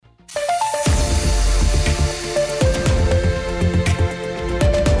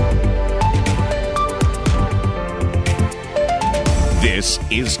This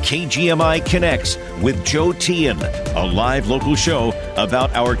is KGMI Connects with Joe Tian, a live local show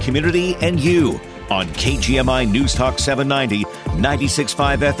about our community and you on KGMI News Talk 790,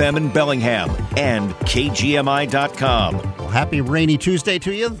 96.5 FM in Bellingham, and KGMI.com. Well, happy rainy Tuesday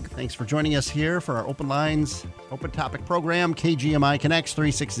to you. Thanks for joining us here for our Open Lines, Open Topic program. KGMI Connects,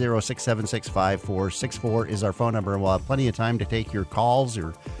 360-676-5464 is our phone number, and we'll have plenty of time to take your calls,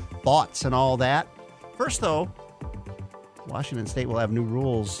 your thoughts, and all that. First, though, Washington State will have new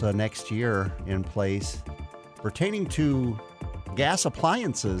rules next year in place pertaining to gas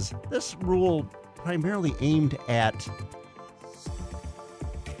appliances. This rule primarily aimed at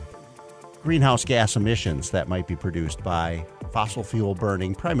greenhouse gas emissions that might be produced by fossil fuel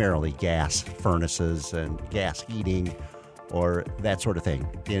burning, primarily gas furnaces and gas heating or that sort of thing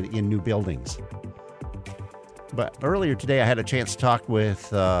in new buildings. But earlier today, I had a chance to talk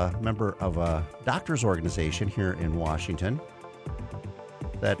with a member of a doctor's organization here in Washington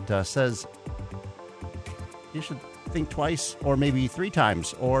that says you should think twice or maybe three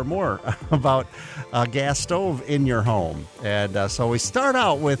times or more about a gas stove in your home. And so we start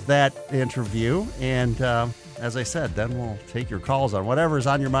out with that interview. And as I said, then we'll take your calls on whatever's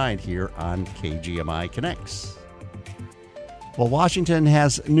on your mind here on KGMI Connects. Well, Washington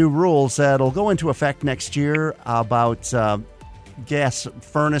has new rules that'll go into effect next year about gas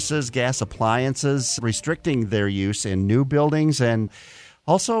furnaces, gas appliances, restricting their use in new buildings. And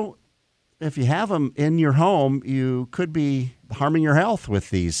also, if you have them in your home, you could be harming your health with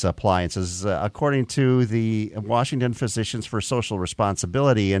these appliances, according to the Washington Physicians for Social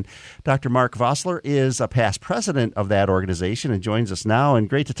Responsibility. And Dr. Mark Vossler is a past president of that organization and joins us now. And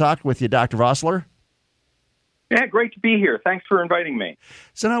great to talk with you, Dr. Vossler. Yeah, great to be here. Thanks for inviting me.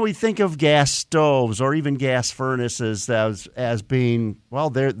 So now we think of gas stoves or even gas furnaces as being, well,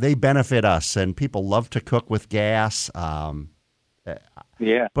 they benefit us, and people love to cook with gas.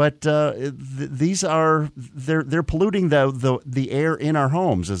 Yeah, but these are they're polluting the air in our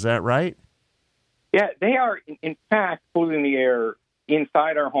homes. Is that right? Yeah, they are in fact polluting the air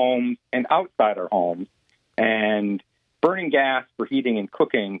inside our homes and outside our homes. And burning gas for heating and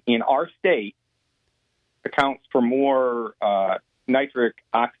cooking in our state accounts for more nitric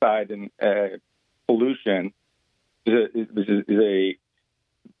oxide and pollution. Is a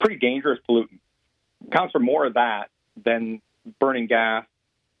pretty dangerous pollutant. Accounts for more of that than burning gas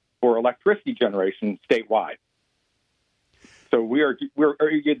for electricity generation statewide. So I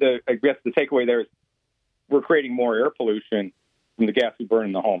guess the takeaway there is we're creating more air pollution from the gas we burn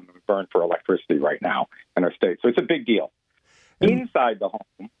in the home than we burn for electricity right now in our state. So it's a big deal. Inside the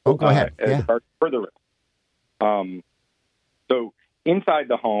home, go ahead. Yeah. Further. So inside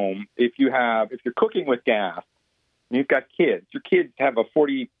the home, if you're cooking with gas and you've got kids, your kids have a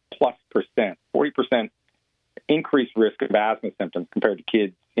 40% increased risk of asthma symptoms compared to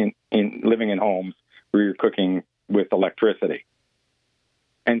kids in living in homes where you're cooking with electricity.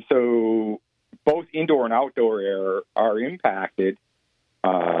 And so both indoor and outdoor air are impacted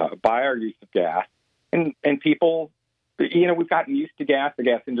by our use of gas. And people, we've gotten used to gas. The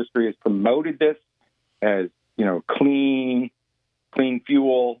gas industry has promoted this as, clean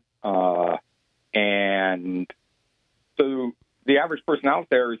fuel. And so the average person out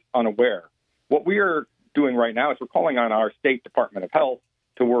there is unaware. What we are doing right now is we're calling on our state Department of Health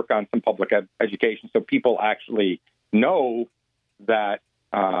to work on some public education so people actually know that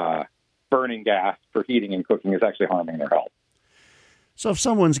burning gas for heating and cooking is actually harming their health. So if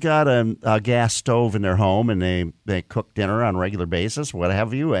someone's got a gas stove in their home and they cook dinner on a regular basis, what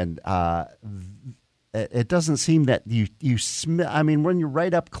have you, and it doesn't seem that you smell. I mean, when you're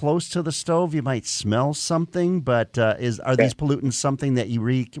right up close to the stove, you might smell something, but are these pollutants something that you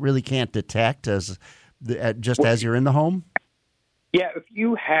really can't detect as you're in the home? Yeah, if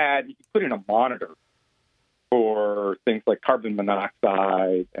you put in a monitor for things like carbon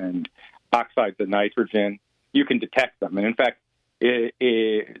monoxide and oxides of nitrogen, you can detect them. And in fact,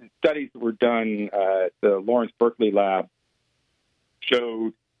 studies that were done at the Lawrence Berkeley lab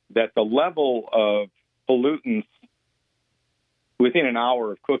showed that the level of pollutants within an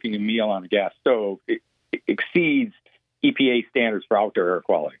hour of cooking a meal on a gas stove exceeds EPA standards for outdoor air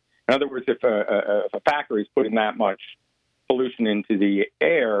quality. In other words, if a factory is putting that much pollution into the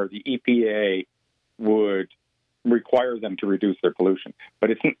air, the EPA would require them to reduce their pollution.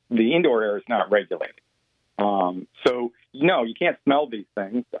 But the indoor air is not regulated. So, no, you can't smell these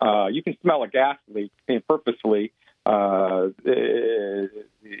things. You can smell a gas leak purposefully.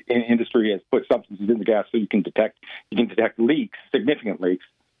 Industry has put substances in the gas so you can detect leaks, significant leaks.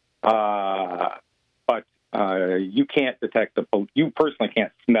 But you can't detect you personally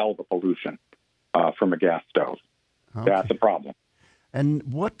can't smell the pollution from a gas stove. Okay. That's a problem. And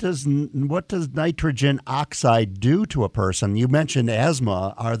what does nitrogen oxide do to a person? You mentioned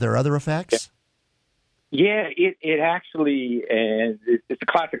asthma. Are there other effects? Yeah, it actually it's a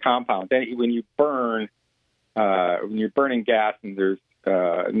classic compound. When you're burning gas and there's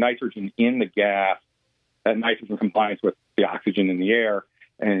nitrogen in the gas, that nitrogen combines with the oxygen in the air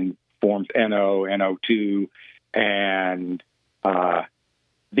and forms NO, NO2, and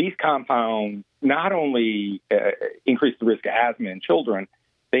these compounds not only increase the risk of asthma in children,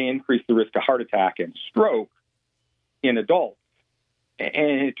 they increase the risk of heart attack and stroke in adults.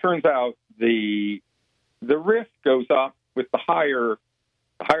 And it turns out the risk goes up with the higher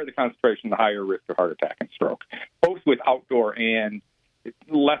the concentration, the higher risk of heart attack and stroke, both with outdoor and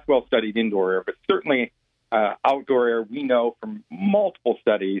less well-studied indoor air. But certainly outdoor air, we know from multiple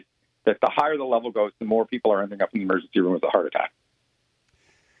studies that the higher the level goes, the more people are ending up in the emergency room with a heart attack.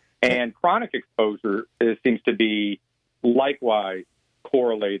 And chronic exposure seems to be likewise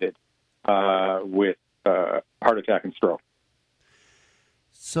correlated with heart attack and stroke.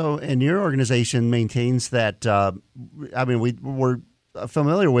 So, and your organization maintains that. We're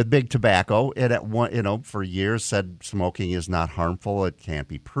familiar with big tobacco. It at one, for years said smoking is not harmful. It can't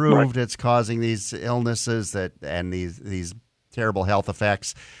be proved it's causing these illnesses and these terrible health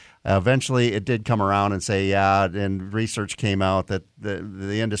effects. Eventually, it did come around and say, and research came out that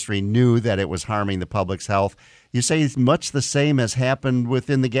the industry knew that it was harming the public's health. You say much the same has happened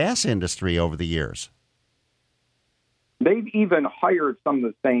within the gas industry over the years. They've even hired some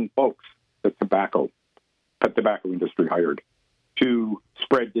of the same folks that the tobacco industry hired to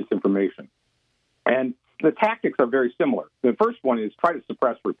spread disinformation. And the tactics are very similar. The first one is try to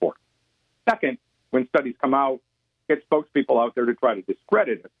suppress reports. Second, when studies come out, get spokespeople out there to try to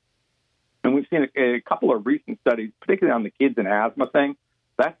discredit it. And we've seen a couple of recent studies, particularly on the kids and asthma thing.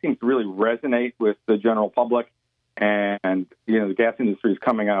 That seems to really resonate with the general public. And, the gas industry is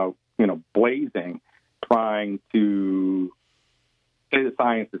coming out, blazing, trying to say the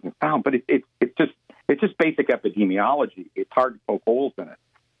science isn't sound. But it's just basic epidemiology. It's hard to poke holes in it.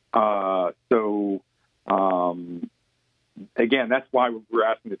 Again, that's why we're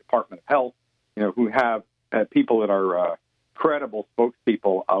asking the Department of Health, who have people that are credible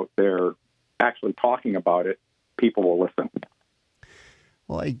spokespeople out there actually talking about it, people will listen.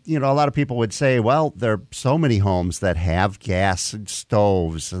 Well, a lot of people would say, well, there are so many homes that have gas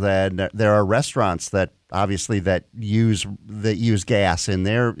stoves. That there are restaurants that obviously that use gas in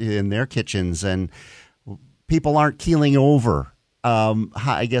their kitchens, and people aren't keeling over.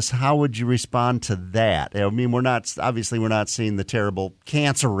 I guess how would you respond to that? I mean, we're not seeing the terrible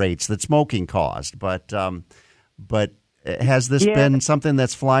cancer rates that smoking caused, but has this been something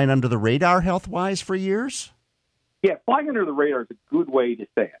that's flying under the radar health-wise for years? Yeah, flying under the radar is a good way to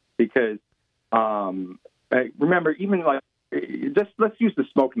say it because remember, even let's use the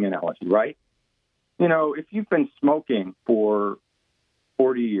smoking analogy, right? If you've been smoking for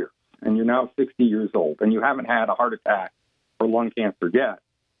 40 years and you're now 60 years old and you haven't had a heart attack or lung cancer yet,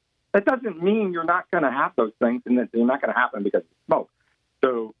 that doesn't mean you're not going to have those things and that they're not going to happen because of smoke.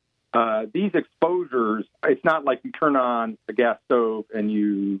 So these exposures, it's not like you turn on a gas stove and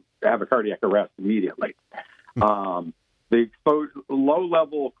you have a cardiac arrest immediately. The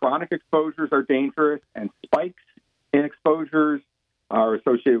low-level chronic exposures are dangerous, and spikes in exposures are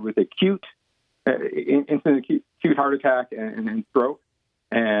associated with acute heart attack and stroke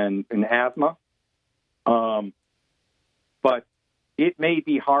and asthma. But it may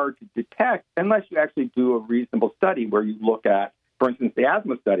be hard to detect unless you actually do a reasonable study where you look at, for instance, the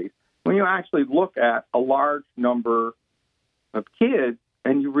asthma studies, when you actually look at a large number of kids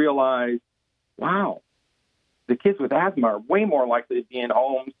and you realize, wow, the kids with asthma are way more likely to be in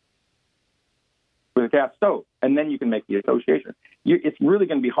homes with a gas stove. And then you can make the association. It's really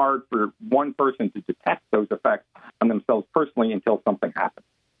going to be hard for one person to detect those effects on themselves personally until something happens.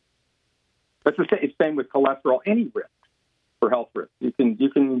 But it's the same with cholesterol, any risk for health risk. You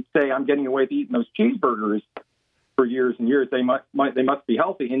can say, I'm getting away with eating those cheeseburgers for years and years. They must be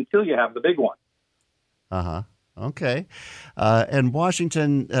healthy until you have the big one. Uh-huh. Okay. And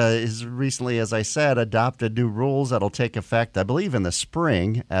Washington has recently, as I said, adopted new rules that'll take effect, I believe, in the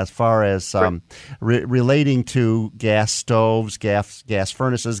spring as far as relating to gas stoves, gas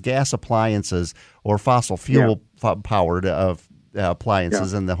furnaces, gas appliances, or fossil fuel-powered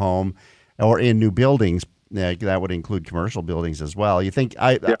appliances in the home or in new buildings. That would include commercial buildings as well. You think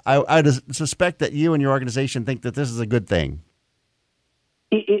I suspect that you and your organization think that this is a good thing.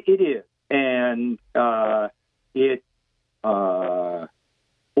 It is. And for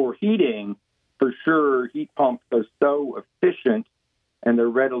heating, for sure, heat pumps are so efficient and they're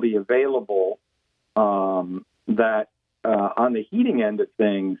readily available that on the heating end of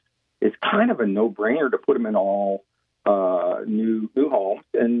things, it's kind of a no-brainer to put them in all new homes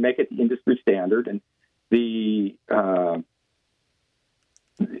and make it the industry standard. And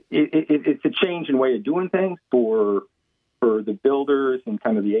it's a change in way of doing things for the builders and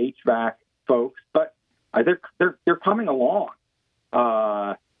kind of the HVAC folks, but they're coming along.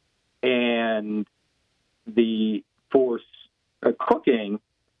 And for cooking,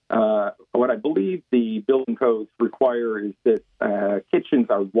 what I believe the building codes require is that kitchens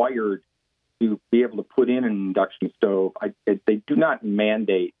are wired to be able to put in an induction stove. They do not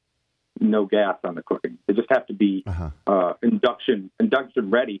mandate no gas on the cooking. They just have to be induction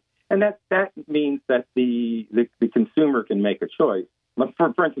ready, and that means that the consumer can make a choice.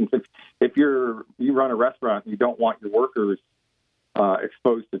 For instance, if you run a restaurant and you don't want your workers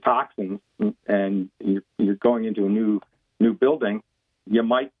exposed to toxins, and you're going into a new building, you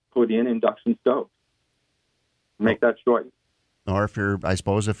might put in induction stoves. Make that choice. Or if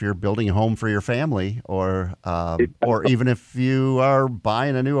you're building a home for your family, or even if you are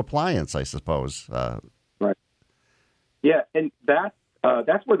buying a new appliance, I suppose. Right. Yeah, and that's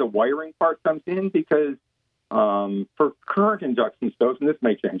where the wiring part comes in, because for current induction stoves, and this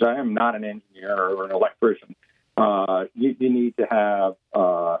may change, I am not an engineer or an electrician, you need to have,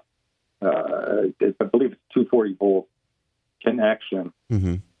 I believe it's 240 volt connection.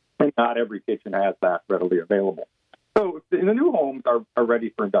 Mm-hmm. And not every kitchen has that readily available. So the new homes are ready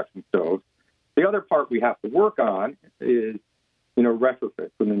for induction stoves. The other part we have to work on is,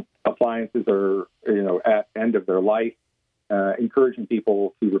 retrofits. When appliances are, at end of their life, encouraging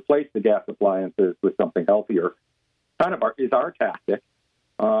people to replace the gas appliances with something healthier is our tactic.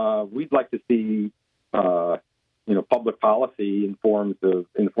 We'd like to see, public policy in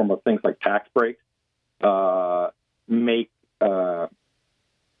the form of things like tax breaks, make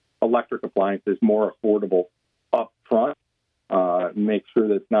electric appliances more affordable up front, make sure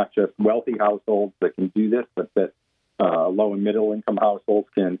that it's not just wealthy households that can do this, but that low and middle income households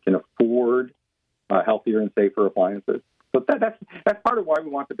can afford healthier and safer appliances. So that's part of why we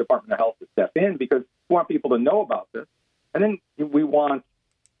want the Department of Health to step in, because we want people to know about this, and then we want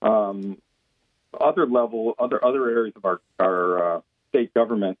other areas of our state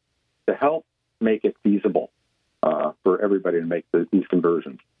government to help make it feasible for everybody to make these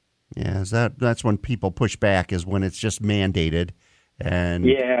conversions. Yeah, that's when people push back, is when it's just mandated. And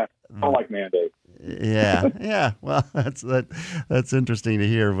yeah, I don't like mandates. Yeah. Well, that's interesting to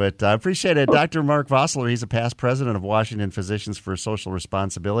hear, but I appreciate it. Dr. Mark Vossler, he's a past president of Washington Physicians for Social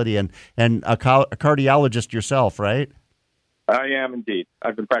Responsibility, and a cardiologist yourself, right? I am indeed.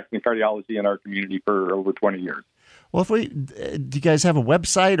 I've been practicing cardiology in our community for over 20 years. Well, do you guys have a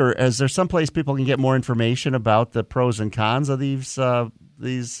website, or is there someplace people can get more information about the pros and cons of these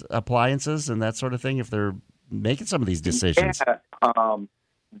appliances and that sort of thing if they're making some of these decisions?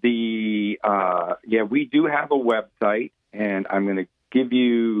 We do have a website, and I'm going to give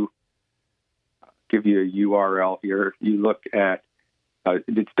you a URL here. If you look at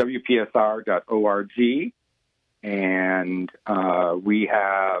it's WPSR.org, and we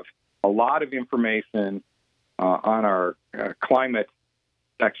have a lot of information on our climate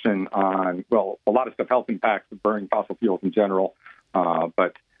section on, a lot of stuff, health impacts of burning fossil fuels in general,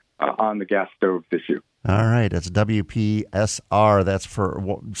 but on the gas stoves issue. All right, it's WPSR. That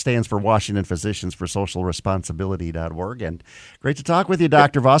stands for Washington Physicians for Social Responsibility.org. And great to talk with you,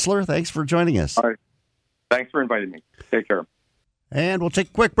 Dr. Vossler. Thanks for joining us. All right. Thanks for inviting me. Take care. And we'll take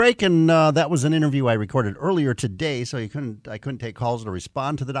a quick break, and that was an interview I recorded earlier today, so I couldn't take calls to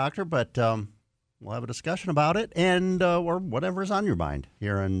respond to the doctor, but we'll have a discussion about it and or whatever is on your mind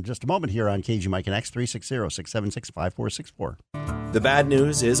here in just a moment here on KGMI Connects 360-676-5464. The bad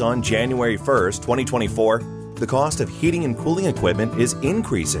news is on January 1st, 2024, the cost of heating and cooling equipment is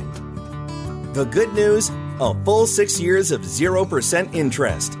increasing. The good news, a full 6 years of 0%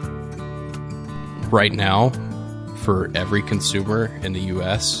 interest. Right now, for every consumer in the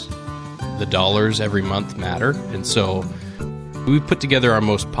U.S., the dollars every month matter. And so we put together our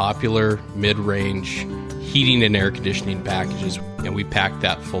most popular mid-range heating and air conditioning packages, and we packed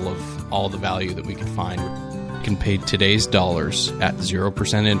that full of all the value that we could find. You can pay today's dollars at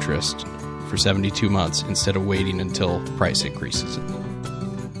 0% interest for 72 months instead of waiting until price increases.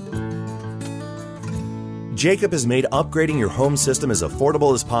 Jacob has made upgrading your home system as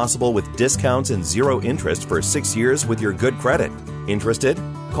affordable as possible with discounts and zero interest for 6 years with your good credit. Interested?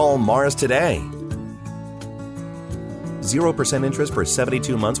 Call Mars today. 0% interest for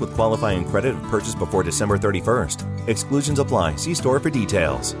 72 months with qualifying credit if purchased before December 31st. Exclusions apply. See store for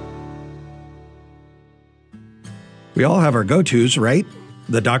details. We all have our go-tos, right?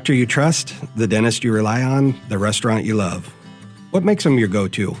 The doctor you trust, the dentist you rely on, the restaurant you love. What makes them your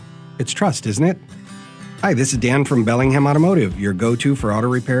go-to? It's trust, isn't it? Hi, this is Dan from Bellingham Automotive, your go-to for auto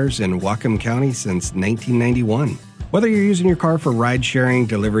repairs in Whatcom County since 1991. Whether you're using your car for ride-sharing,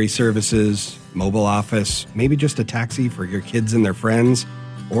 delivery services, mobile office, maybe just a taxi for your kids and their friends,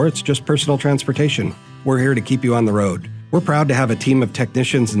 or it's just personal transportation, we're here to keep you on the road. We're proud to have a team of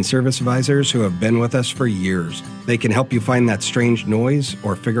technicians and service advisors who have been with us for years. They can help you find that strange noise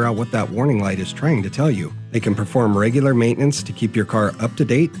or figure out what that warning light is trying to tell you. They can perform regular maintenance to keep your car up to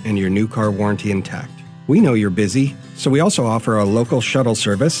date and your new car warranty intact. We know you're busy, so we also offer a local shuttle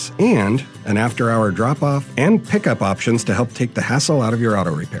service and an after-hour drop-off and pickup options to help take the hassle out of your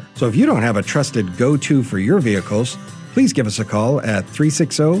auto repair. So if you don't have a trusted go-to for your vehicles, please give us a call at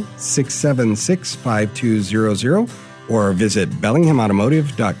 360-676-5200 or visit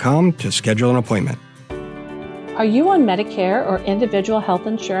BellinghamAutomotive.com to schedule an appointment. Are you on Medicare or individual health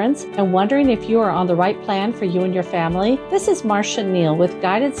insurance and wondering if you are on the right plan for you and your family? This is Marcia Neal with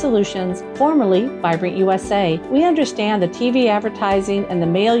Guided Solutions, formerly Vibrant USA. We understand the TV advertising and the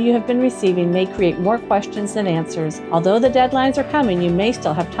mail you have been receiving may create more questions than answers. Although the deadlines are coming, you may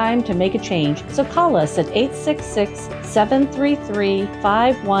still have time to make a change. So call us at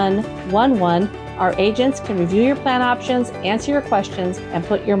 866-733-5111. Our agents can review your plan options, answer your questions, and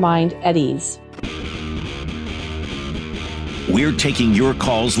put your mind at ease. We're taking your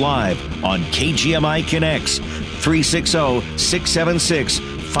calls live on KGMI Connects,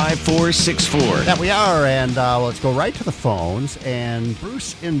 360-676-5464. That we are, and let's go right to the phones. And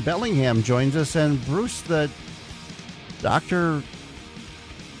Bruce in Bellingham joins us. And Bruce, the doctor,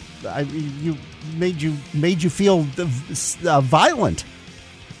 made you feel violent.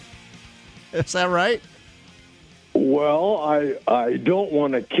 Is that right? Well, I don't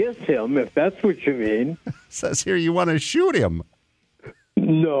want to kiss him, if that's what you mean. Says here you want to shoot him.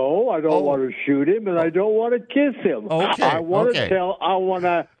 No, I don't want to shoot him, and I don't want to kiss him. Okay. I want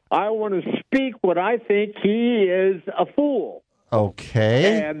to speak what I think he is a fool.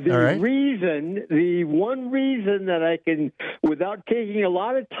 Okay. And the one reason that I can, without taking a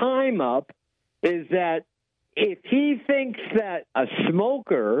lot of time up, is that if he thinks that a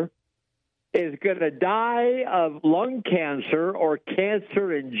smoker is going to die of lung cancer or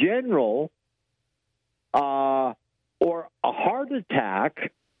cancer in general, or a heart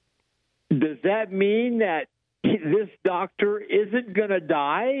attack, does that mean that this doctor isn't going to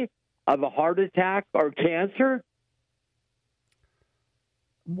die of a heart attack or cancer?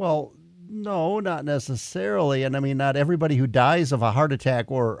 Well, no, not necessarily. And I mean, not everybody who dies of a heart attack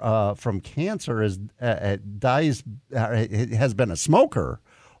or from cancer has been a smoker.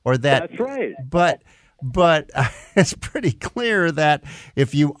 Or that, that's right. But it's pretty clear that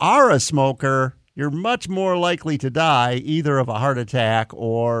if you are a smoker, you're much more likely to die either of a heart attack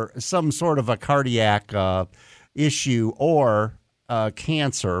or some sort of a cardiac issue or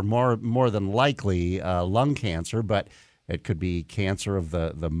cancer, more than likely lung cancer, but it could be cancer of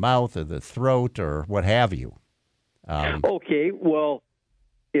the mouth or the throat or what have you. Okay, well,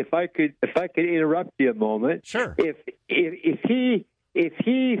 if I could interrupt you a moment. Sure. If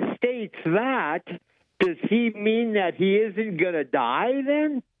he states that, does he mean that he isn't going to die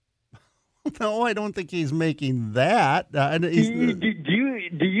then? No, I don't think he's making that. Do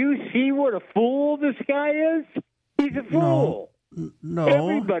you see what a fool this guy is? He's a fool. No.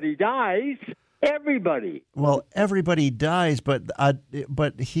 Everybody dies. Everybody. Well, everybody dies, but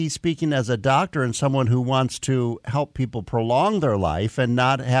he's speaking as a doctor and someone who wants to help people prolong their life and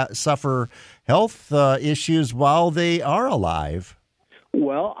not suffer health issues while they are alive.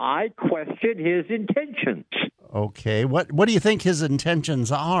 Well, I question his intentions. Okay. What do you think his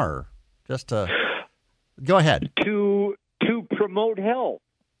intentions are? Just to go ahead. To promote health.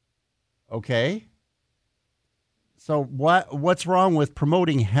 Okay. So what's wrong with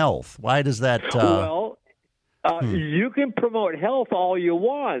promoting health? Why does that? You can promote health all you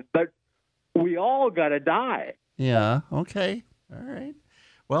want, but we all got to die. Yeah. Okay. All right.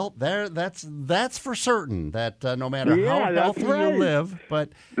 Well, that's for certain. That no matter how healthy you live, but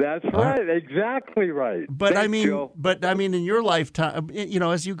that's right, exactly right. But Thanks, I mean, Joe. in your lifetime,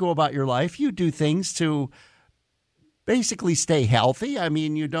 as you go about your life, you do things to basically stay healthy. I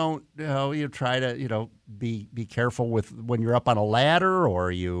mean, you don't, you try to, be careful with when you're up on a ladder,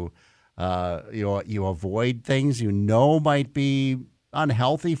 or you avoid things might be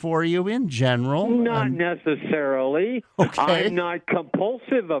unhealthy for you in general. Not necessarily. Okay. I'm not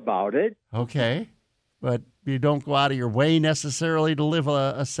compulsive about it. Okay. But you don't go out of your way necessarily to live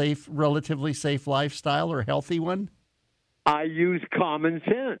a safe, relatively safe lifestyle or healthy one? I use common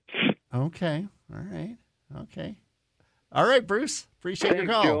sense. Okay. All right. Okay. All right, Bruce. Appreciate your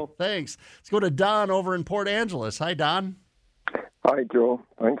Thanks, call. Joe. Thanks. Let's go to Don over in Port Angeles. Hi, Don. Hi, Joe.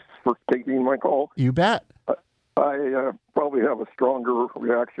 Thanks for taking my call. You bet. I probably have a stronger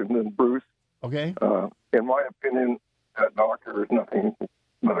reaction than Bruce. Okay. In my opinion, that doctor is nothing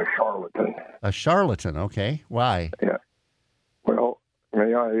but a charlatan. A charlatan. Okay. Why? Yeah. Well,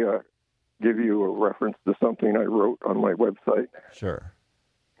 may I give you a reference to something I wrote on my website? Sure.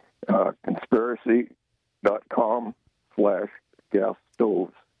 Conspiracy.com/gas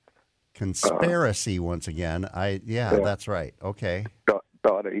stoves. Conspiracy once again. Yeah, that's right. Okay.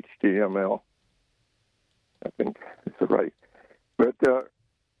 .html. I think it's right. But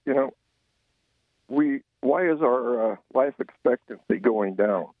why is our life expectancy going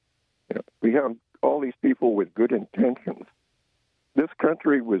down? We have all these people with good intentions. This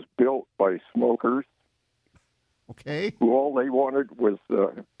country was built by smokers. Okay. Who all they wanted was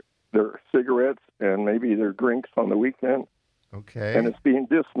their cigarettes and maybe their drinks on the weekend. Okay. And it's being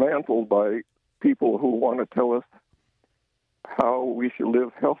dismantled by people who want to tell us how we should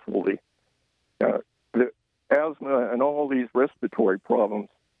live healthily. The asthma and all these respiratory problems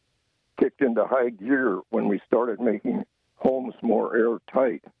kicked into high gear when we started making homes more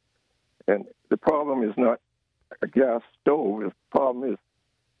airtight. And the problem is not a gas stove. The problem is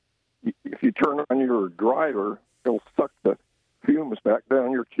if you turn on your dryer, it'll suck the fumes back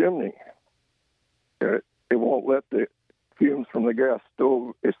down your chimney. It won't let the fumes from the gas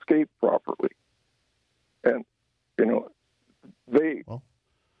stove escape properly. And,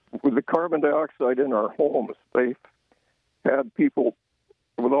 with the carbon dioxide in our homes, they've had people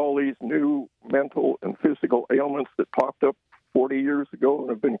with all these new mental and physical ailments that popped up 40 years ago and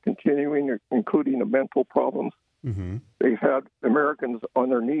have been continuing, including the mental problems. Mm-hmm. They've had Americans on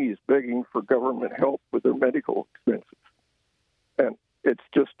their knees begging for government help with their medical expenses. And it's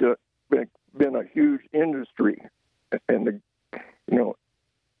just been a huge industry. And,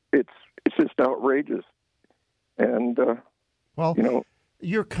 it's just outrageous. And,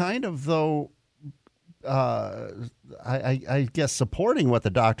 you're kind of, though, I guess supporting what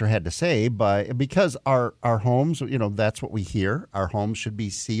the doctor had to say, because our homes, that's what we hear. Our homes should be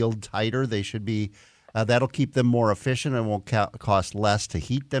sealed tighter. They should be, that'll keep them more efficient and will cost less to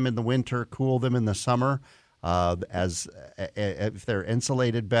heat them in the winter, cool them in the summer, as if they're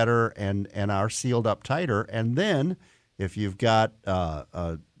insulated better and are sealed up tighter. And then if you've got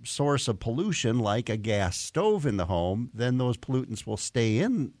a source of pollution like a gas stove in the home, then those pollutants will stay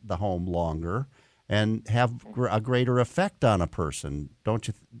in the home longer and have a greater effect on a person. Don't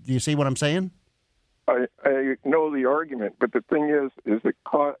you? Do you see what I'm saying? I know the argument, but the thing is it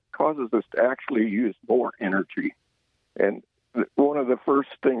causes us to actually use more energy. And one of the first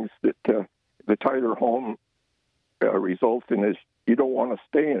things that the tighter home results in is you don't want to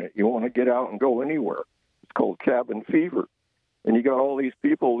stay in it. You want to get out and go anywhere. It's called cabin fever. And you got all these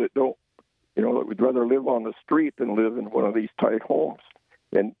people that that would rather live on the street than live in one of these tight homes.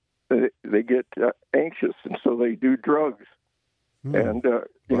 And they get anxious, and so they do drugs. And,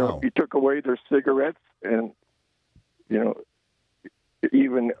 you took away their cigarettes and,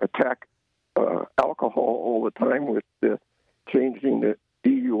 even attack alcohol all the time with changing the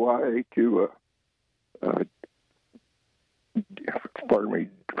DUI to, from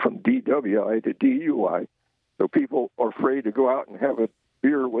DWI to DUI. So people are afraid to go out and have a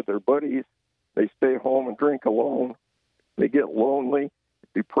beer with their buddies. They stay home and drink alone. They get lonely,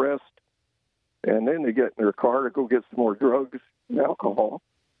 depressed, and then they get in their car to go get some more drugs and alcohol.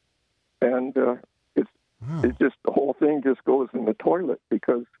 And it's just the whole thing just goes in the toilet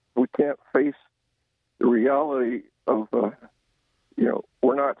because we can't face the reality of,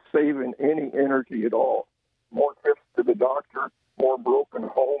 we're not saving any energy at all. More trips to the doctor, more broken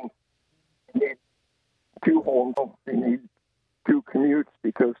homes. You need 2 homes. You need 2 commutes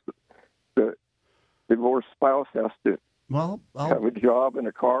because the divorced spouse has to have a job and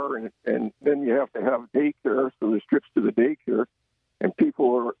a car, and then you have to have daycare, so there's trips to the daycare. And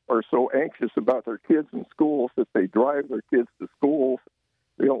people are so anxious about their kids in schools that they drive their kids to schools.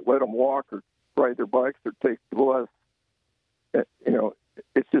 They don't let them walk or ride their bikes or take the bus.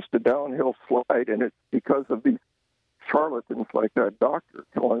 It's just a downhill slide, and it's because of these charlatans like that doctor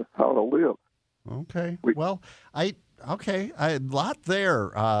telling us how to live. Okay. A lot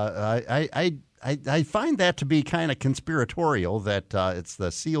there. I find that to be kind of conspiratorial, that it's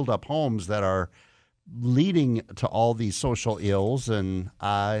the sealed up homes that are leading to all these social ills,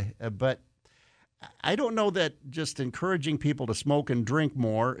 but I don't know that just encouraging people to smoke and drink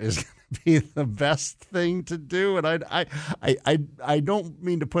more is going to be the best thing to do. And I don't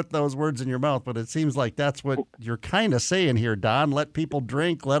mean to put those words in your mouth, but it seems like that's what you're kind of saying here, Don. Let people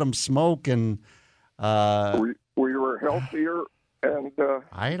drink, let them smoke, and were you are healthier and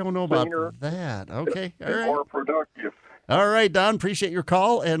I don't know about cleaner that. Okay, all and right. more productive. All right, Don, appreciate your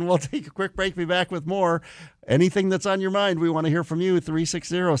call, and we'll take a quick break. Be back with more. Anything that's on your mind, we want to hear from you.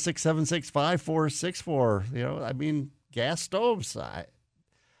 360-676-5464. You know, I mean, gas stoves.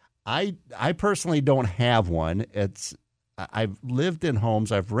 I personally don't have one. I've lived in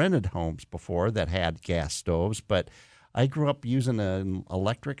homes, I've rented homes before that had gas stoves, but I grew up using an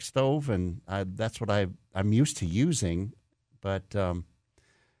electric stove, and that's what I'm used to using. But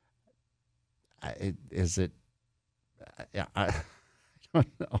is it? I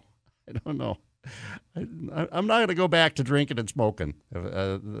don't know. I don't know. I'm not going to go back to drinking and smoking. I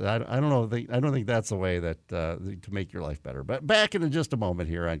don't know. I don't think that's the way that to make your life better. But back in just a moment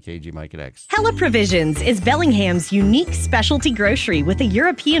here on KGMI Connects. Hella Provisions is Bellingham's unique specialty grocery with a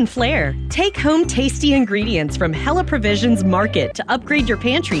European flair. Take home tasty ingredients from Hella Provisions Market to upgrade your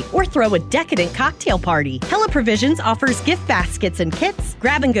pantry or throw a decadent cocktail party. Hella Provisions offers gift baskets and kits,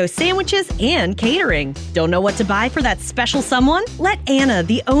 grab-and-go sandwiches, and catering. Don't know what to buy for that special someone? Let Anna,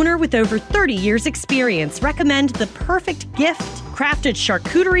 the owner with over 30 years experience, recommend the perfect gift. Craft a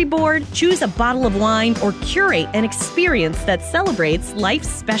charcuterie board, choose a bottle of wine, or curate an experience that celebrates life's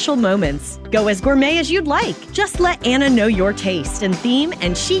special moments. Go as gourmet as you'd like. Just let Anna know your taste and theme,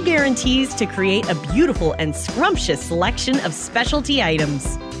 and she guarantees to create a beautiful and scrumptious selection of specialty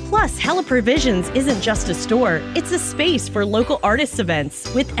items. Plus, Hella Provisions isn't just a store, it's a space for local artists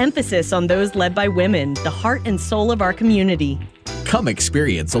events with emphasis on those led by women, the heart and soul of our community. Come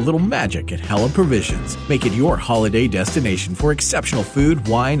experience a little magic at Hella Provisions. Make it your holiday destination for exceptional food,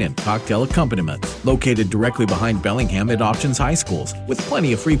 wine, and cocktail accompaniments. Located directly behind Bellingham at Options High Schools with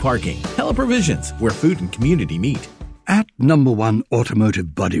plenty of free parking. Hella Provisions, where food and community meet. At Number One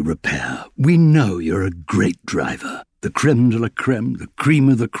Automotive Body Repair, we know you're a great driver. The creme de la creme, the cream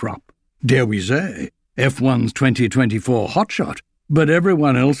of the crop. Dare we say, F1's 2024 hotshot, but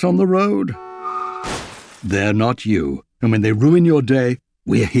everyone else on the road? They're not you. And when they ruin your day,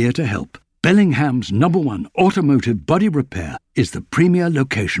 we're here to help. Bellingham's Number One Automotive Body Repair is the premier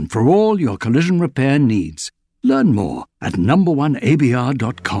location for all your collision repair needs. Learn more at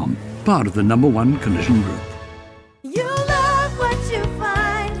numberoneabr.com, part of the Number One Collision Group. You love what you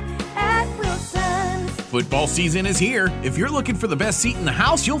find at Wilson's. Football season is here. If you're looking for the best seat in the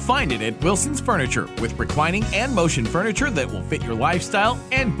house, you'll find it at Wilson's Furniture, with reclining and motion furniture that will fit your lifestyle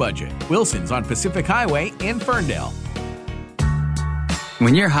and budget. Wilson's on Pacific Highway in Ferndale.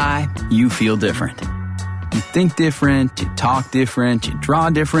 When you're high, you feel different. You think different, you talk different, you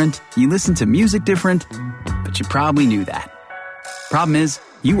draw different, you listen to music different, but you probably knew that. Problem is,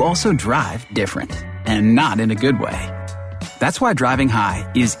 you also drive different, and not in a good way. That's why driving high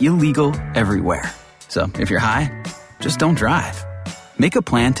is illegal everywhere. So if you're high, just don't drive. Make a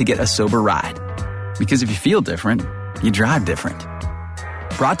plan to get a sober ride. Because if you feel different, you drive different.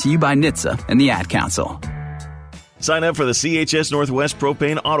 Brought to you by NHTSA and the Ad Council. Sign up for the CHS Northwest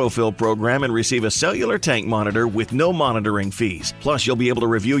Propane Autofill program and receive a cellular tank monitor with no monitoring fees. Plus, you'll be able to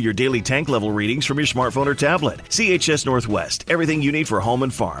review your daily tank level readings from your smartphone or tablet. CHS Northwest, everything you need for home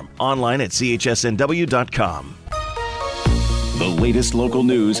and farm. Online at chsnw.com. The latest local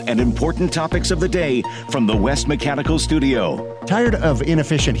news and important topics of the day from the West Mechanical Studio. Tired of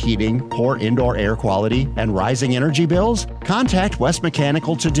inefficient heating, poor indoor air quality, and rising energy bills? Contact West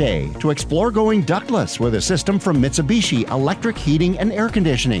Mechanical today to explore going ductless with a system from Mitsubishi Electric Heating and Air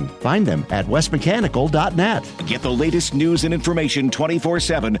Conditioning. Find them at westmechanical.net. Get the latest news and information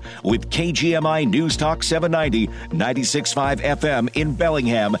 24/7 with KGMI News Talk 790, 96.5 FM in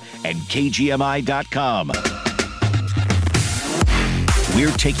Bellingham and KGMI.com. We're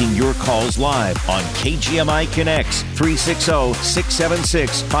taking your calls live on KGMI Connects,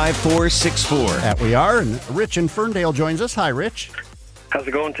 360-676-5464. That we are, and Rich in Ferndale joins us. Hi, Rich. How's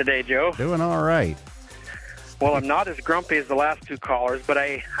it going today, Joe? Doing all right. Well, I'm not as grumpy as the last two callers, but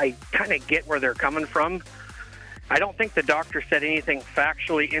I kind of get where they're coming from. I don't think the doctor said anything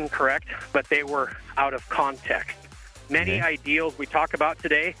factually incorrect, but they were out of context. Many ideals we talk about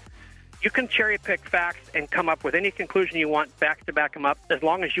today, you can cherry-pick facts and come up with any conclusion you want back to back them up, as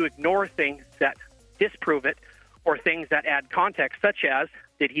long as you ignore things that disprove it or things that add context, such as,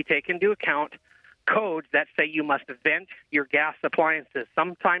 did he take into account codes that say you must vent your gas appliances?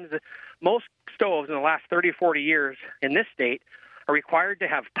 Sometimes most stoves in the last 30, 40 years in this state are required to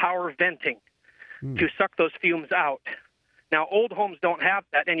have power venting to suck those fumes out. Now, old homes don't have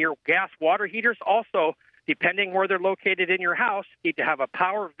that, and your gas water heaters also, depending where they're located in your house, need to have a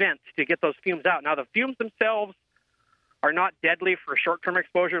power vent to get those fumes out. Now, the fumes themselves are not deadly for short-term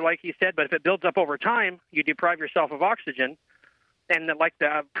exposure, like he said, but if it builds up over time, you deprive yourself of oxygen. And like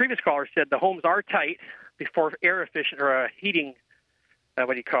the previous caller said, the homes are tight before air efficient or heating.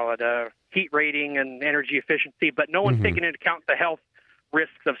 What do you call it? Heat rating and energy efficiency, but no one's taking into account the health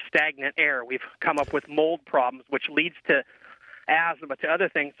risks of stagnant air. We've come up with mold problems, which leads to asthma, to other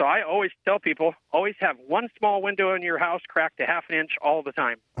things. So I always tell people, always have one small window in your house cracked a half an inch all the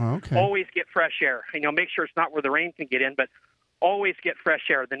time. Okay. Always get fresh air. Make sure it's not where the rain can get in, but always get fresh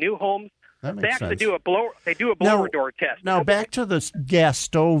air. The new homes, they actually do a blower door test. Now, back to the gas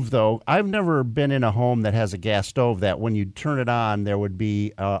stove, though. I've never been in a home that has a gas stove that when you turn it on, there would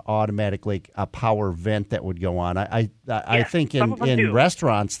be automatically a power vent that would go on. I think in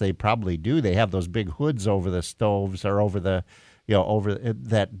restaurants they probably do. They have those big hoods over the stoves or over the,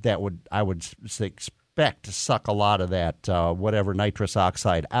 that would, I would expect to suck a lot of that whatever nitrous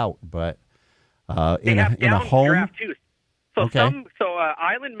oxide out. But in a home, too. So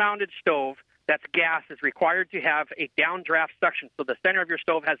island-mounted stove that's gas is required to have a downdraft suction. So the center of your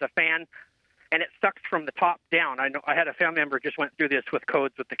stove has a fan, and it sucks from the top down. I know I had a family member just went through this with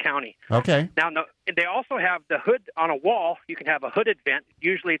codes with the county. Okay. Now, they also have the hood on a wall. You can have a hooded vent.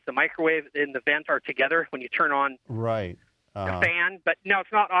 Usually it's the microwave and the vent are together when you turn on the fan. But no,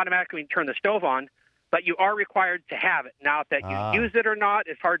 it's not automatically when you turn the stove on, but you are required to have it. Now, that you use it or not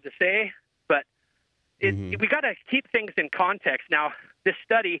is hard to say, but we got to keep things in context. Now, this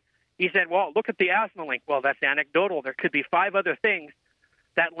study, he said, well, look at the asthma link. Well, that's anecdotal. There could be 5 other things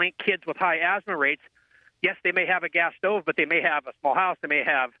that link kids with high asthma rates. Yes, they may have a gas stove, but they may have a small house. They may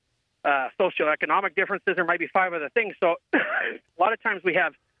have socioeconomic differences. There might be 5 other things. So a lot of times we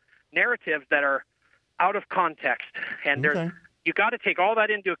have narratives that are out of context, and you got to take all that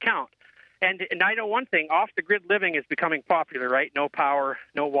into account. And I know one thing, off-the-grid living is becoming popular, right? No power,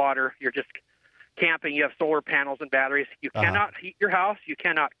 no water. You're just camping. You have solar panels and batteries. You cannot heat your house. You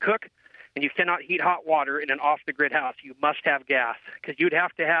cannot cook. And you cannot heat hot water in an off-the-grid house. You must have gas, because you'd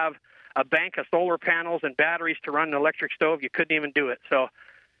have to have a bank of solar panels and batteries to run an electric stove. You couldn't even do it. So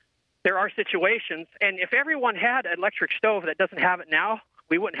there are situations, and if everyone had an electric stove that doesn't have it now,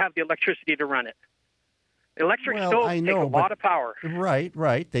 we wouldn't have the electricity to run it. Electric stoves take a lot of power.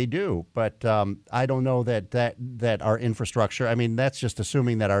 Right, they do. But I don't know that our infrastructure, I mean, that's just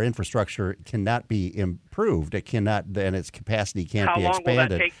assuming that our infrastructure cannot be improved. It cannot, and its capacity can't be expanded. How long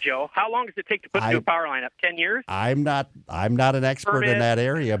will that take, Joe? How long does it take to put a new power line up? 10 years? I'm not an expert in that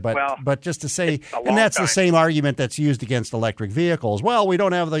area, but just to say, and that's time. The same argument that's used against electric vehicles. Well, we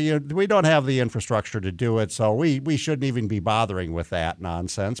don't have the infrastructure to do it, so we shouldn't even be bothering with that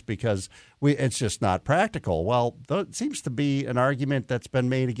nonsense because it's just not practical. Well, it seems to be an argument that's been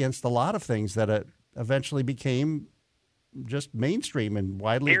made against a lot of things that eventually became just mainstream and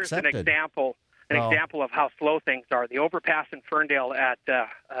widely accepted. Here's an example of how slow things are. The overpass in Ferndale at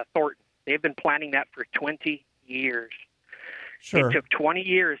Thornton, they've been planning that for 20 years. Sure. It took 20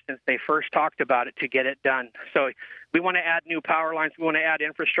 years since they first talked about it to get it done. So we want to add new power lines. We want to add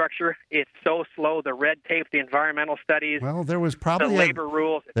infrastructure. It's so slow. The red tape, the environmental studies. Well, there was probably the labor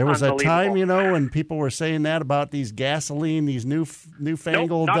rules. There was a time, when people were saying that about these gasoline, these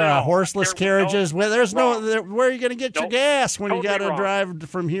newfangled horseless carriages. Where where are you going to get your gas when you got to drive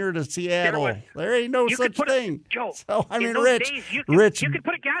from here to Seattle? There ain't no such thing. Joe, so I mean, Rich, you could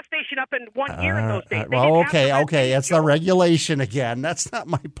put a gas station up in 1 year in those days. Okay. It's the regulation again. That's not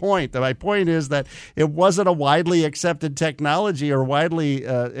my point. My point is that it wasn't a widely accepted technology or widely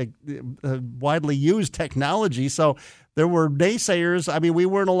used technology. So there were naysayers. I mean, we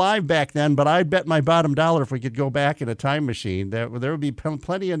weren't alive back then, but I'd bet my bottom dollar if we could go back in a time machine, there would be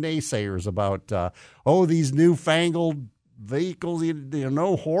plenty of naysayers about, these newfangled vehicles,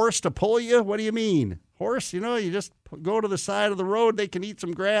 no horse to pull you. What do you mean? Horse, you just go to the side of the road. They can eat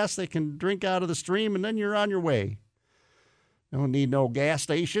some grass. They can drink out of the stream, and then you're on your way. Don't need no gas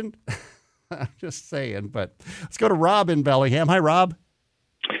station. I'm just saying, but let's go to Rob in Bellingham. Hi, Rob.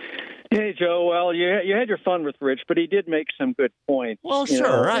 Hey, Joe. Well, you had your fun with Rich, but he did make some good points. Well,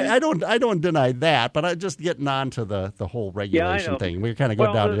 sure. I don't deny that, but I'm just getting on to the whole regulation thing. We're kind of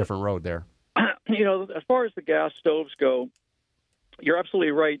going down a different road there. As far as the gas stoves go, you're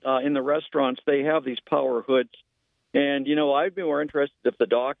absolutely right. In the restaurants, they have these power hoods. And, I'd be more interested if the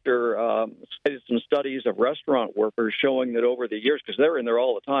doctor cited some studies of restaurant workers showing that over the years, because they're in there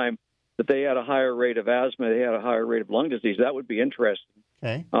all the time, that they had a higher rate of asthma, they had a higher rate of lung disease. That would be interesting.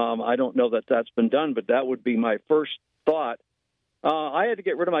 Okay. I don't know that that's been done, but that would be my first thought. I had to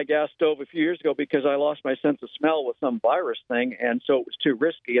get rid of my gas stove a few years ago because I lost my sense of smell with some virus thing, and so it was too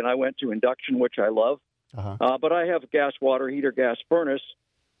risky, and I went to induction, which I love. But I have a gas water heater, gas furnace.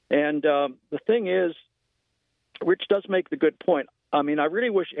 And the thing is, Rich does make the good point. I mean, I really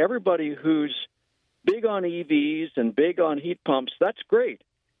wish everybody who's big on EVs and big on heat pumps, that's great.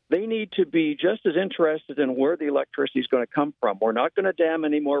 they need to be just as interested in where the electricity is going to come from. We're not going to dam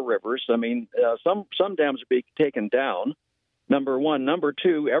any more rivers. I mean, some dams will be taken down, number one. Number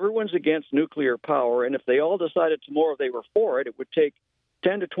two, everyone's against nuclear power, and if they all decided tomorrow they were for it, it would take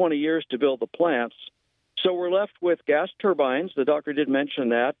 10 to 20 years to build the plants. So we're left with gas turbines. The doctor did mention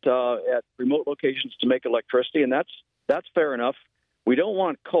that at remote locations to make electricity, and that's fair enough. We don't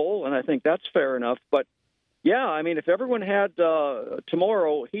want coal, and I think that's fair enough. But, yeah, I mean, if everyone had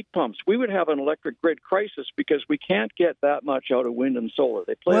tomorrow heat pumps, we would have an electric grid crisis because we can't get that much out of wind and solar.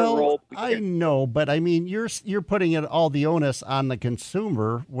 They play a role. I know, but I mean, you're putting it all the onus on the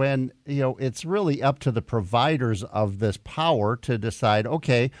consumer when, it's really up to the providers of this power to decide,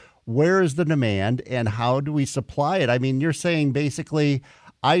 okay, where is the demand and how do we supply it? I mean, you're saying basically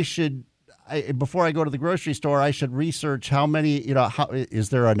before I go to the grocery store, I should research how many,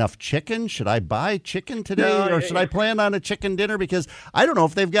 is there enough chicken? Should I buy chicken today or should I plan on a chicken dinner? Because I don't know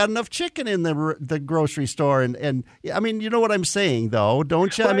if they've got enough chicken in the grocery store. And I mean, you know what I'm saying, though,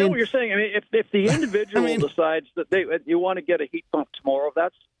 don't you? Well, I know what you're saying. I mean, if the individual decides that you want to get a heat pump tomorrow,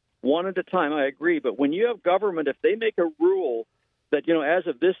 that's one at a time. I agree. But when you have government, if they make a rule that, as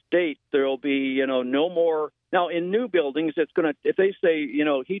of this date, there will be, no more. Now, in new buildings, it's going to, if they say,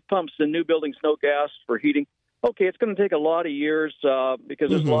 heat pumps in new buildings, no gas for heating, okay, it's going to take a lot of years because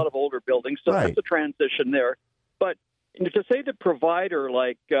there's a lot of older buildings. So that's a transition there. But to say the provider,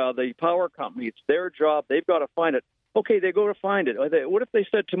 like the power company, it's their job, they've got to find it. Okay, they go to find it. What if they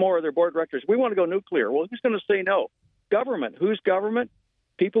said tomorrow, their board of directors, we want to go nuclear? Well, who's going to say no? Government. Who's government?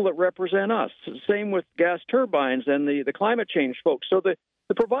 People that represent us. Same with gas turbines and the climate change folks. So the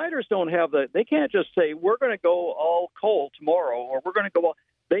providers don't have they can't just say, we're going to go all coal tomorrow, or we're going to go all.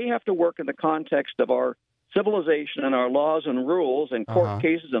 They have to work in the context of our civilization and our laws and rules and court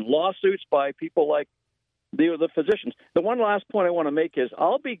cases and lawsuits by people like the physicians. The one last point I want to make is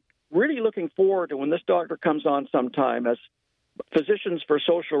I'll be really looking forward to when this doctor comes on sometime as Physicians for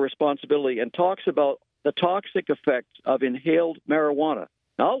Social Responsibility and talks about the toxic effects of inhaled marijuana.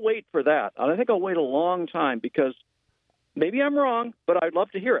 I'll wait for that. I think I'll wait a long time because maybe I'm wrong, but I'd love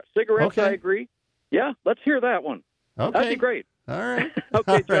to hear it. Cigarettes, I agree. Yeah, let's hear that one. Okay. That'd be great. All right.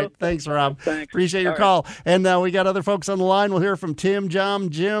 Okay, All Joe. right. Thanks, Rob. Thanks. Appreciate your call. And we got other folks on the line. We'll hear from Tim, John,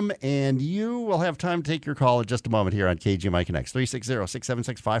 Jim, and you will have time to take your call in just a moment here on KGMI Connects.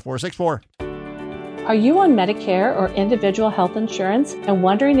 360-676-5464. Are you on Medicare or individual health insurance and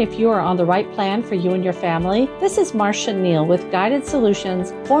wondering if you are on the right plan for you and your family? This is Marcia Neal with Guided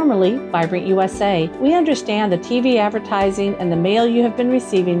Solutions, formerly Vibrant USA. We understand the TV advertising and the mail you have been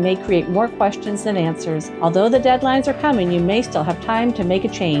receiving may create more questions than answers. Although the deadlines are coming, you may still have time to make a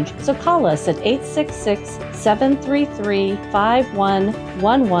change. So call us at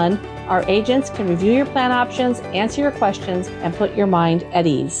 866-733-5111. Our agents can review your plan options, answer your questions, and put your mind at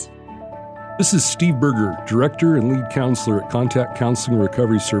ease. This is Steve Berger, Director and Lead Counselor at Contact Counseling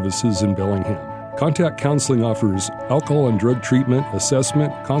Recovery Services in Bellingham. Contact Counseling offers alcohol and drug treatment,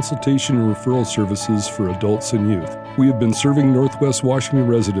 assessment, consultation, and referral services for adults and youth. We have been serving Northwest Washington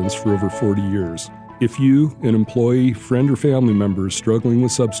residents for over 40 years. If you, an employee, friend, or family member is struggling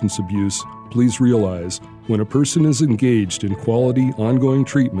with substance abuse, please realize when a person is engaged in quality, ongoing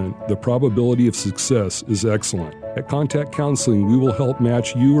treatment, the probability of success is excellent. At Contact Counseling, we will help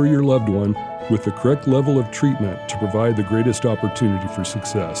match you or your loved one with the correct level of treatment to provide the greatest opportunity for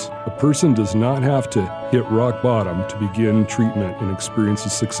success. A person does not have to hit rock bottom to begin treatment and experience a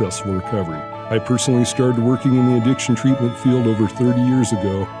successful recovery. I personally started working in the addiction treatment field over 30 years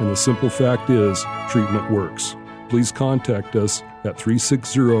ago, and the simple fact is, treatment works. Please contact us at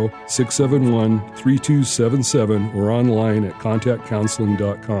 360-671-3277 or online at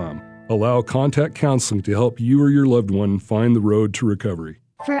contactcounseling.com. Allow Contact Counseling to help you or your loved one find the road to recovery.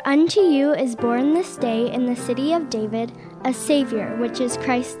 For unto you is born this day in the city of David a Savior, which is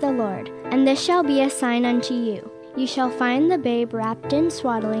Christ the Lord. And this shall be a sign unto you. You shall find the babe wrapped in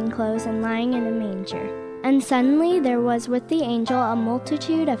swaddling clothes and lying in a manger. And suddenly there was with the angel a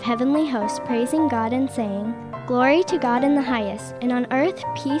multitude of heavenly hosts praising God and saying, Glory to God in the highest, and on earth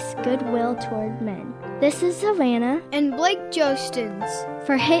peace, goodwill toward men. This is Savannah and Blake Jostens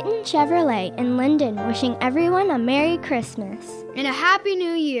for Hitton Chevrolet in Linden, wishing everyone a Merry Christmas and a Happy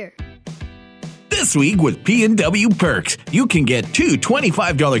New Year. This week with P&W Perks, you can get 2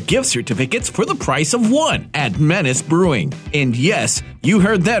 $25 gift certificates for the price of one at Menace Brewing. And yes, you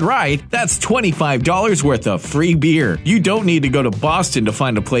heard that right. That's $25 worth of free beer. You don't need to go to Boston to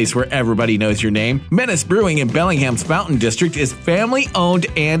find a place where everybody knows your name. Menace Brewing in Bellingham's Fountain District is family owned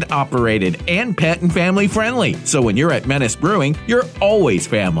and operated and pet and family friendly. So when you're at Menace Brewing, you're always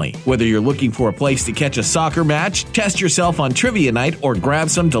family. Whether you're looking for a place to catch a soccer match, test yourself on trivia night, or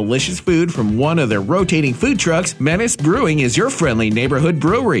grab some delicious food from one of their rotating food trucks, Menace Brewing is your friendly neighborhood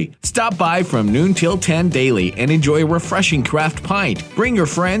brewery. Stop by from noon till 10 daily and enjoy a refreshing craft pint. Bring your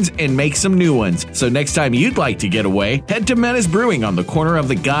friends and make some new ones. So next time you'd like to get away, head to Menace Brewing on the corner of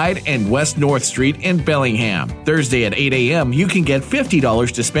the Guide and West North Street in Bellingham. Thursday at 8 a.m., you can get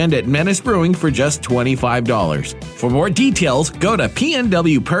 $50 to spend at Menace Brewing for just $25. For more details, go to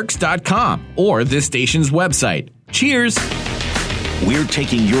pnwperks.com or this station's website. Cheers! We're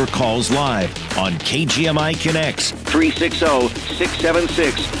taking your calls live on KGMI Connects,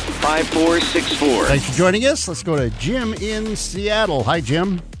 360-676-5464. Thanks for joining us. Let's go to Jim in Seattle. Hi,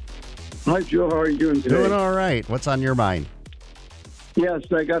 Jim. Hi, Joe. How are you doing today? Doing all right. What's on your mind? Yes,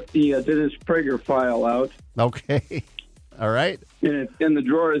 I got the Dennis Prager file out. Okay. All right. And the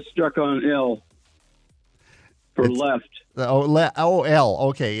drawer is stuck on L for left. L.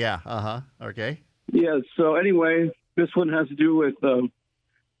 Okay, yeah. Uh-huh. Okay. Yeah, so anyway, this one has to do with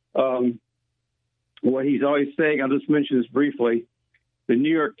what he's always saying. I'll just mention this briefly. The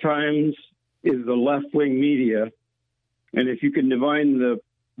New York Times is the left-wing media, and if you can define the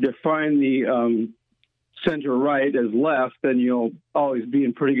center-right as left, then you'll always be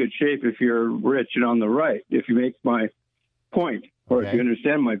in pretty good shape if you're rich and on the right, if you make my point, or if you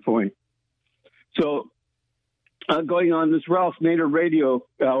understand my point. So going on this Ralph Nader radio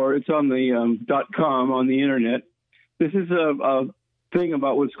hour, it's on the .com on the internet. This is a thing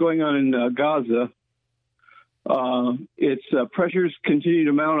about what's going on in Gaza. It's pressures continue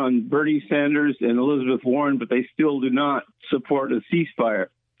to mount on Bernie Sanders and Elizabeth Warren, but they still do not support a ceasefire.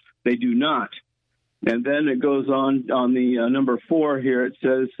 They do not. And then it goes on the number 4 here. It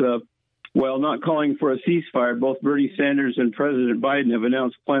says, while not calling for a ceasefire, both Bernie Sanders and President Biden have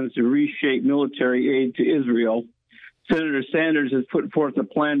announced plans to reshape military aid to Israel. Senator Sanders has put forth a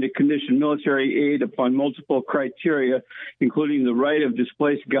plan to condition military aid upon multiple criteria, including the right of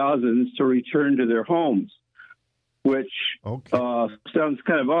displaced Gazans to return to their homes, which sounds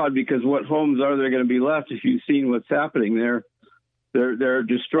kind of odd because what homes are there going to be left if you've seen what's happening there? They're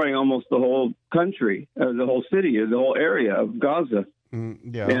destroying almost the whole country, the whole city, the whole area of Gaza.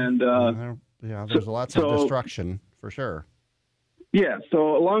 And there's lots of destruction for sure. Yeah,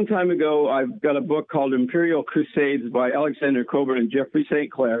 so a long time ago, I've got a book called Imperial Crusades by Alexander Coburn and Jeffrey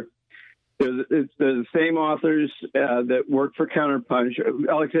St. Clair. It's the same authors that worked for Counterpunch.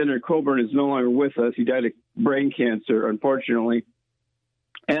 Alexander Coburn is no longer with us. He died of brain cancer, unfortunately.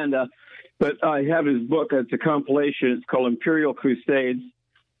 And but I have his book. It's a compilation. It's called Imperial Crusades.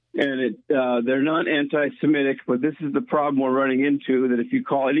 And they're not anti-Semitic, but this is the problem we're running into, that if you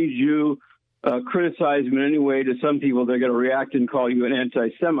call any Jew, criticize them in any way, to some people, they're going to react and call you an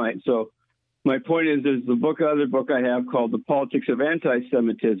anti-Semite. So my point is, there's the other book I have called The Politics of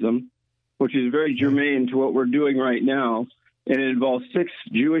Anti-Semitism, which is very germane to what we're doing right now. And it involves 6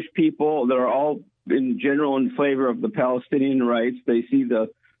 Jewish people that are all in general in favor of the Palestinian rights. They see the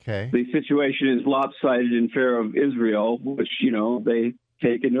situation is lopsided in favor of Israel, which, they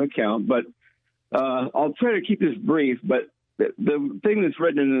take into account. But I'll try to keep this brief, but the thing that's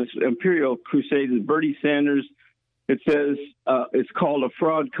written in this Imperial Crusade is Bernie Sanders. It says it's called A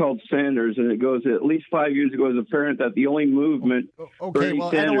Fraud Called Sanders, and it goes, at least 5 years ago, it was apparent that the only movement... Okay, well,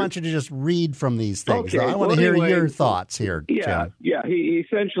 I don't want you to just read from these things. I want to hear your thoughts here, Jim. Yeah, he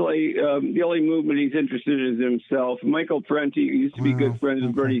essentially, the only movement he's interested in is himself. Michael Parenti used to be good friends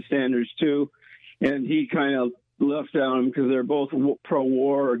with Bernie Sanders, too, and he kind of left on him because they're both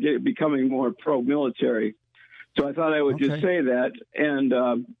pro-war or becoming more pro-military. So I thought I would just say that, and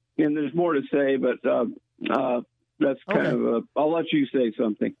there's more to say, but that's kind of I'll let you say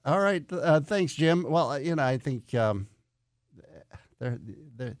something. All right. Thanks, Jim. Well, I think at a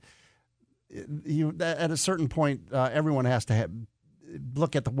certain point, everyone has to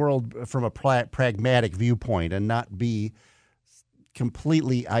look at the world from a pragmatic viewpoint and not be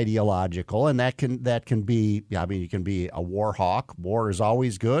completely ideological. And that can be, you can be a war hawk. War is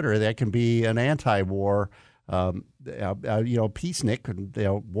always good, or that can be an anti-war peacenik.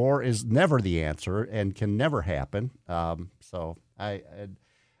 War is never the answer and can never happen. So I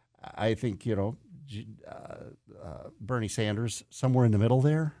think Bernie Sanders somewhere in the middle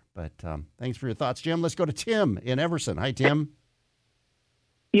there. But thanks for your thoughts, Jim. Let's go to Tim in Everson. Hi, Tim.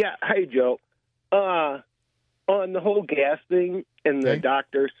 Yeah. Hey, Joe. on the whole gas thing and the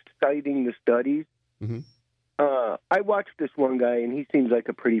doctor citing the studies, I watched this one guy, and he seems like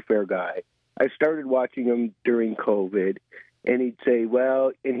a pretty fair guy. I started watching him during COVID, and he'd say,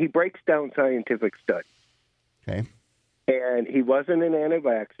 well, and he breaks down scientific studies. Okay. And he wasn't an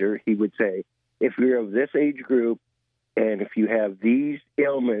anti-vaxxer. He would say, if you're of this age group and if you have these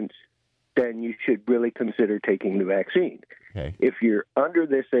ailments, then you should really consider taking the vaccine. Okay. If you're under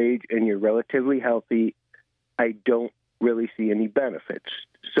this age and you're relatively healthy, I don't really see any benefits.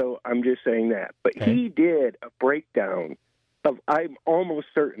 So I'm just saying that. But he did a breakdown of, I'm almost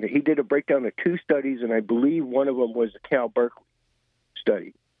certain that he did a breakdown of 2 studies, and I believe one of them was the Cal Berkeley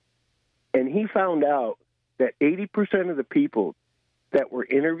study. And he found out that 80% of the people that were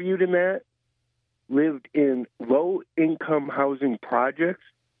interviewed in that lived in low-income housing projects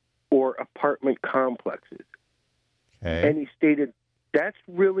or apartment complexes. Okay. And he stated that's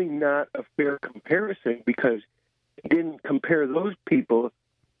really not a fair comparison because he didn't compare those people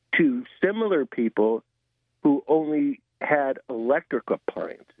to similar people who only had electric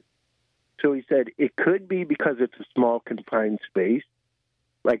appliances. So he said it could be because it's a small confined space.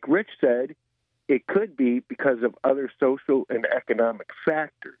 Like Rich said, it could be because of other social and economic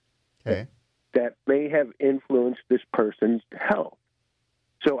factors that may have influenced this person's health.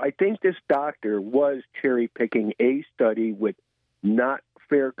 So I think this doctor was cherry-picking a study with not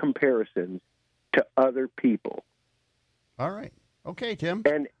fair comparisons to other people. All right. Okay, Tim.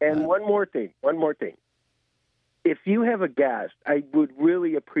 And one more thing. If you have a guest, I would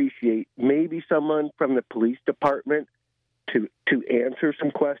really appreciate maybe someone from the police department to answer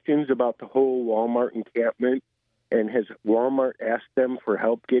some questions about the whole Walmart encampment. And has Walmart asked them for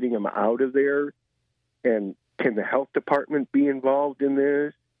help getting them out of there? And can the health department be involved in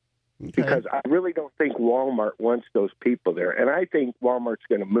this? Okay. Because I really don't think Walmart wants those people there. And I think Walmart's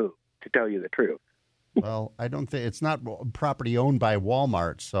going to move, to tell you the truth. Well, I don't think it's not property owned by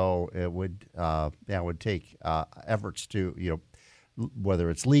Walmart, so it would it would take efforts to, whether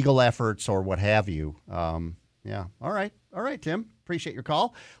it's legal efforts or what have you. Yeah. All right, Tim. Appreciate your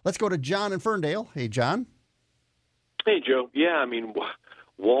call. Let's go to John in Ferndale. Hey, John. Hey, Joe. Yeah, I mean,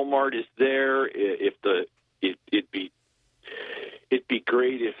 Walmart is there. It'd be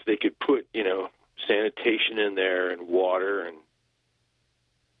great if they could put sanitation in there and water and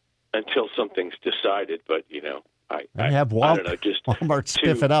until something's decided. But I have don't know, just Walmart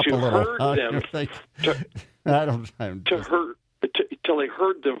spiff it up a little. Herd them till they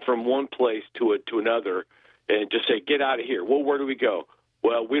herd them from one place to another, and just say, "Get out of here." Well, where do we go?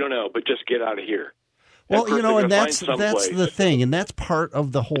 Well, we don't know, but just get out of here. Well, and that's the thing, and that's part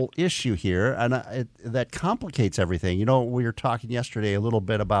of the whole issue here, and that complicates everything. We were talking yesterday a little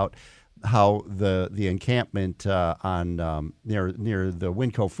bit about how the encampment on near the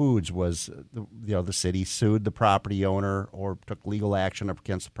Winco Foods was, the city sued the property owner or took legal action up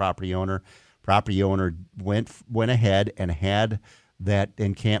against the property owner. Property owner went ahead and had that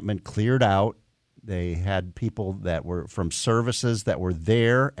encampment cleared out. They had people that were from services that were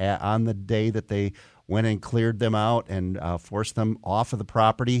there on the day that they went and cleared them out and forced them off of the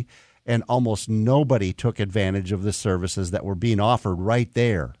property, and almost nobody took advantage of the services that were being offered right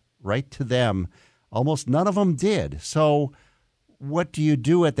there, right to them. Almost none of them did. So what do you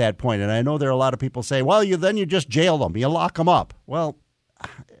do at that point? And I know there are a lot of people say, well, you just jail them, you lock them up. Well,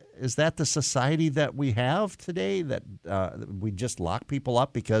 is that the society that we have today, that we just lock people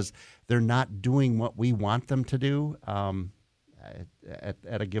up because they're not doing what we want them to do at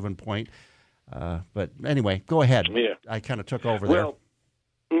a given point? But anyway, go ahead. Yeah. I kind of took over there.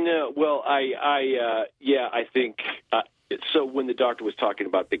 No. Well, I think so. When the doctor was talking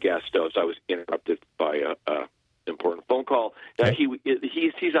about the gas stoves, I was interrupted by a important phone call. Okay.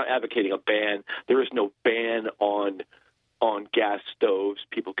 He's not advocating a ban. There is no ban on gas stoves.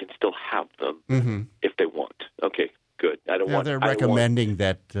 People can still have them if they want. Okay, good. They're recommending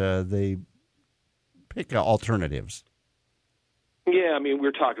that they pick alternatives. Yeah, I mean, we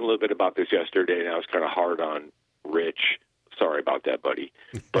were talking a little bit about this yesterday, and I was kind of hard on Rich. Sorry about that, buddy.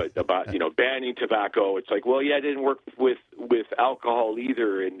 But about banning tobacco, it's like, well, yeah, it didn't work with alcohol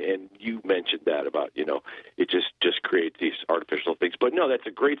either, and you mentioned that about it just creates these artificial things. But no, that's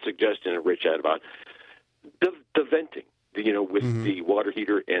a great suggestion that Rich had about the venting, with the water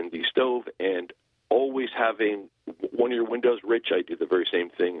heater and the stove, and always having one of your windows. Rich, I do the very same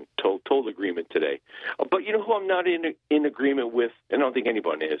thing. Total agreement today. But who I'm not in agreement with, and I don't think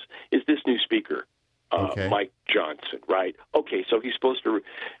anyone is this new speaker, Mike Johnson, right? Okay, so he's supposed to,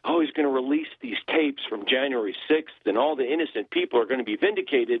 he's going to release these tapes from January 6th, and all the innocent people are going to be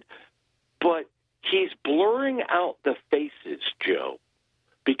vindicated, but he's blurring out the faces, Joe,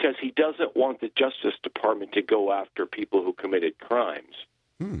 because he doesn't want the Justice Department to go after people who committed crimes.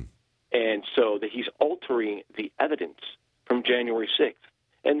 And so that he's altering the evidence from January 6th.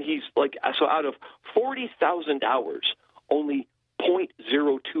 And he's like, so out of 40,000 hours, only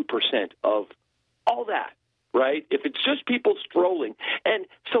 0.02% of all that, right? If it's just people strolling. And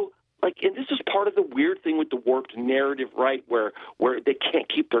so, and this is part of the weird thing with the warped narrative, right, where they can't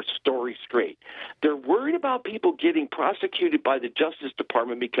keep their story straight. They're worried about people getting prosecuted by the Justice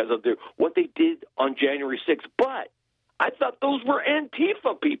Department because of what they did on January 6th. But I thought those were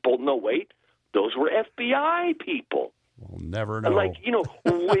Antifa people. No, wait. Those were FBI people. We'll never know.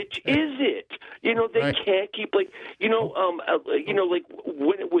 Which is it? They can't keep, when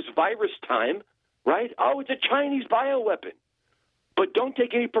it was virus time, right? Oh, it's a Chinese bioweapon. But don't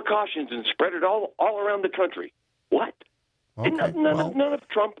take any precautions and spread it all around the country. What? Okay, none of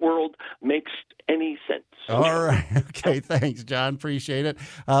Trump world makes any sense. All right. Okay, thanks, John. Appreciate it.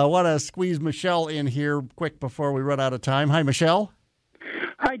 I want to squeeze Michelle in here quick before we run out of time. Hi, Michelle.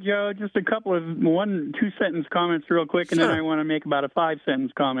 Hi, Joe. Just a couple of 2-sentence comments real quick, and then I want to make about a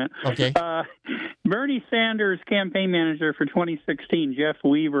 5-sentence comment. Okay. Bernie Sanders' campaign manager for 2016, Jeff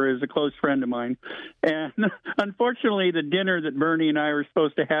Weaver, is a close friend of mine. And unfortunately, the dinner that Bernie and I were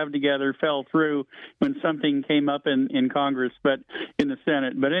supposed to have together fell through when something came up in Congress, but in the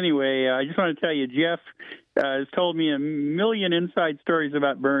Senate. But anyway, I just want to tell you, Jeff has told me a million inside stories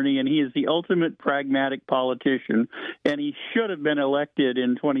about Bernie, and he is the ultimate pragmatic politician, and he should have been elected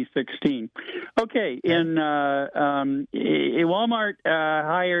in 2016. Okay, Walmart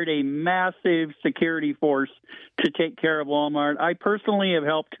hired a massive security force to take care of Walmart. I personally have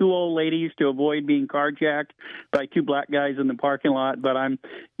helped 2 old ladies to avoid being carjacked by 2 black guys in the parking lot, but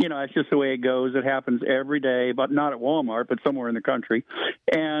that's just the way it goes. It happens every day, but not at Walmart, but somewhere in the country.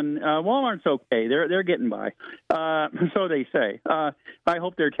 And Walmart's okay. They're getting by. So they say. I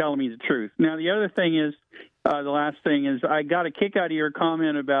hope they're telling me the truth. Now, the other thing is, the last thing is, I got a kick out of your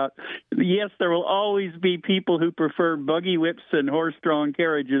comment about, yes, there will always be people who prefer buggy whips and horse-drawn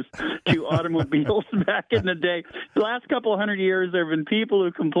carriages to automobiles back in the day. The last couple 100 years, there have been people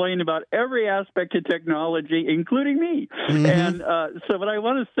who complain about every aspect of technology, including me. Mm-hmm. And so what I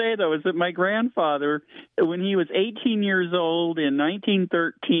want to say, though, is that my grandfather, when he was 18 years old in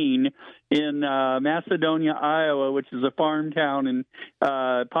 1913, in Macedonia, Iowa, which is a farm town in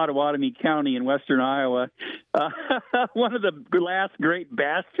Pottawatomie County in western Iowa, one of the last great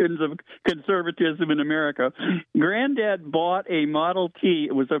bastions of conservatism in America. Granddad bought a Model T.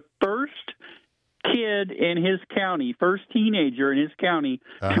 It was the first kid in his county, first teenager in his county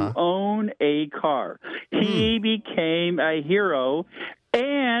to own a car. He became a hero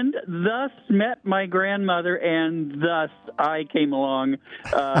and thus met my grandmother, and thus I came along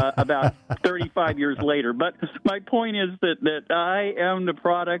about 35 years later. But my point is that I am the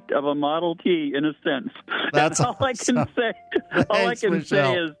product of a Model T in a sense. That's all awesome. I can say. All I can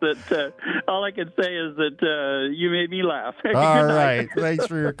say is that you made me laugh. All right. Thanks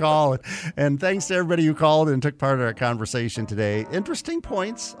for your call, and thanks to everybody who called and took part in our conversation today. Interesting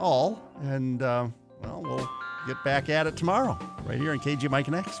points, all, and we'll get back at it tomorrow, right here on KGMI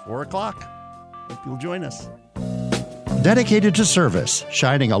Connects, 4 o'clock. Hope you'll join us. Dedicated to service,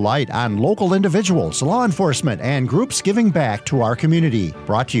 shining a light on local individuals, law enforcement, and groups giving back to our community.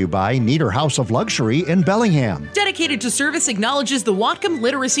 Brought to you by Nieder House of Luxury in Bellingham. Dedicated to Service acknowledges the Whatcom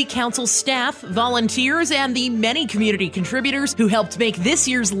Literacy Council staff, volunteers, and the many community contributors who helped make this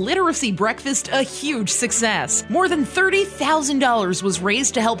year's Literacy Breakfast a huge success. More than $30,000 was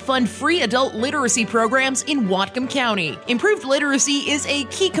raised to help fund free adult literacy programs in Whatcom County. Improved literacy is a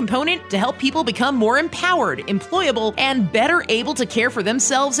key component to help people become more empowered, employable, and better able to care for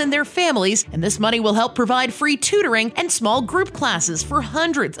themselves and their families, and this money will help provide free tutoring and small group classes for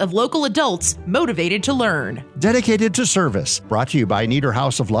hundreds of local adults motivated to learn. Dedicated to Service, brought to you by Nieder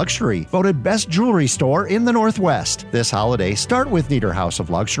House of Luxury, voted best jewelry store in the Northwest. This holiday, start with Nieder House of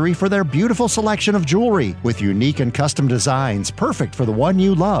Luxury for their beautiful selection of jewelry with unique and custom designs, perfect for the one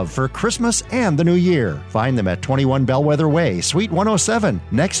you love for Christmas and the New Year. Find them at 21 Bellwether Way, Suite 107,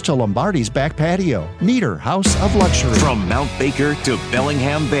 next to Lombardi's back patio. Nieder House of Luxury. From Mount Baker to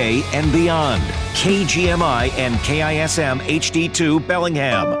Bellingham Bay and beyond, KGMI and KISM HD2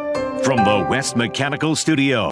 Bellingham. From the West Mechanical Studio.